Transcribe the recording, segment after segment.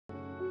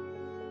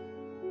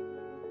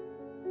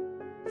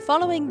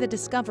Following the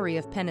discovery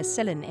of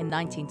penicillin in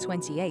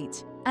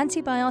 1928,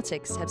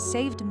 antibiotics have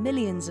saved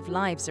millions of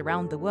lives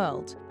around the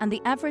world, and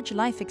the average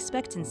life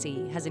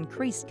expectancy has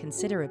increased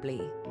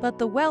considerably. But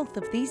the wealth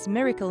of these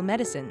miracle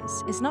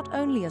medicines is not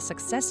only a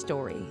success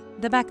story.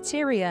 The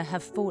bacteria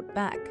have fought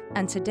back,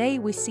 and today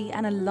we see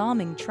an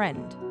alarming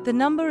trend. The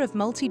number of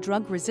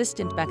multi-drug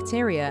resistant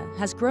bacteria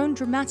has grown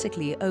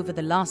dramatically over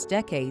the last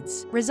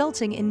decades,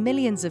 resulting in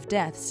millions of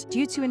deaths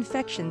due to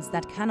infections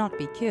that cannot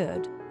be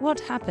cured.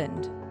 What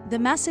happened? The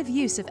massive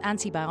use of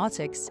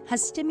antibiotics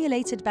has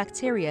stimulated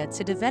bacteria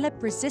to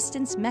develop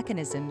resistance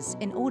mechanisms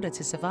in order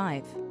to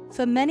survive.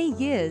 For many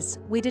years,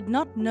 we did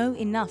not know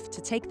enough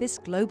to take this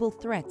global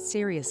threat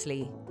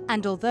seriously.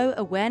 And although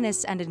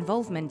awareness and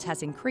involvement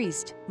has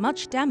increased,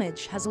 much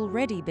damage has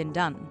already been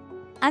done.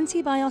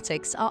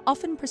 Antibiotics are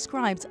often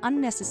prescribed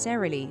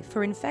unnecessarily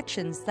for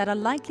infections that are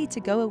likely to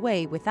go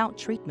away without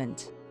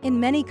treatment. In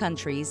many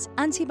countries,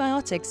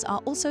 antibiotics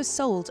are also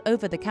sold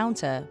over the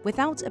counter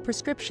without a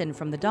prescription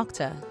from the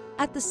doctor.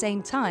 At the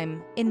same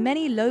time, in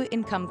many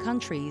low-income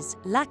countries,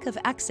 lack of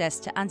access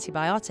to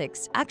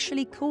antibiotics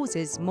actually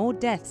causes more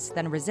deaths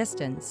than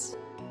resistance.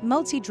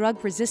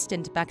 Multi-drug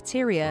resistant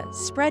bacteria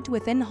spread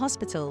within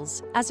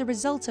hospitals as a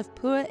result of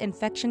poor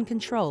infection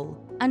control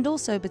and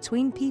also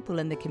between people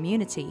in the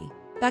community.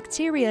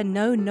 Bacteria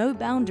know no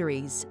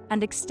boundaries,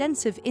 and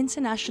extensive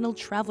international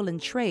travel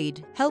and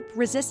trade help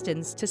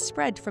resistance to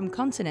spread from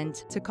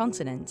continent to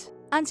continent.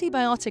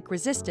 Antibiotic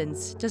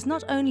resistance does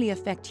not only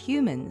affect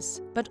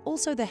humans, but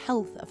also the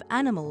health of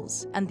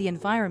animals and the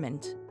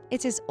environment.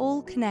 It is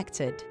all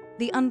connected.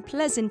 The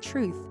unpleasant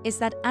truth is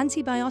that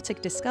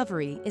antibiotic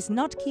discovery is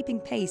not keeping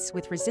pace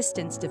with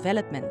resistance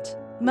development.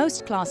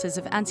 Most classes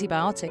of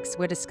antibiotics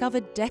were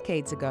discovered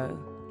decades ago.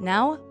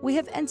 Now, we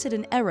have entered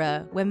an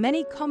era where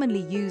many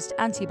commonly used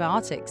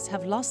antibiotics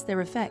have lost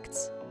their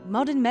effects.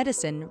 Modern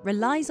medicine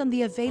relies on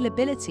the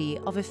availability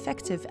of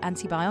effective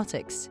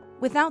antibiotics.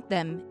 Without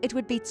them, it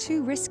would be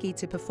too risky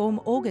to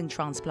perform organ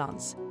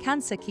transplants,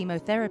 cancer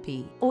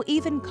chemotherapy, or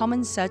even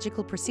common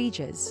surgical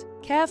procedures.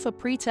 Care for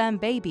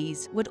preterm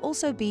babies would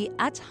also be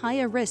at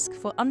higher risk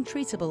for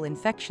untreatable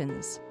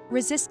infections.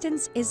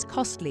 Resistance is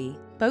costly,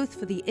 both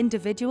for the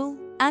individual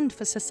and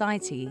for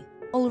society.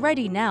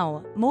 Already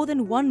now, more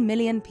than 1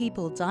 million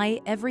people die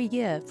every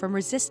year from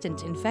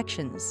resistant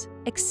infections,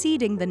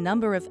 exceeding the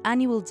number of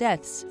annual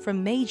deaths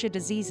from major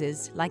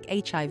diseases like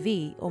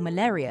HIV or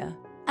malaria.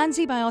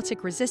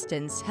 Antibiotic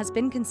resistance has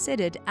been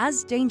considered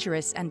as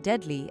dangerous and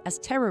deadly as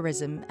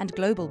terrorism and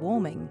global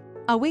warming.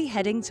 Are we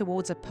heading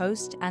towards a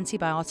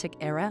post-antibiotic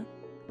era?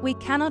 We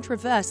cannot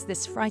reverse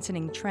this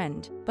frightening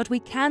trend, but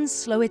we can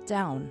slow it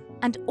down.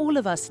 And all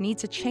of us need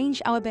to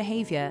change our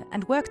behavior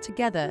and work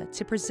together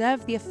to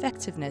preserve the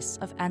effectiveness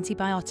of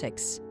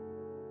antibiotics.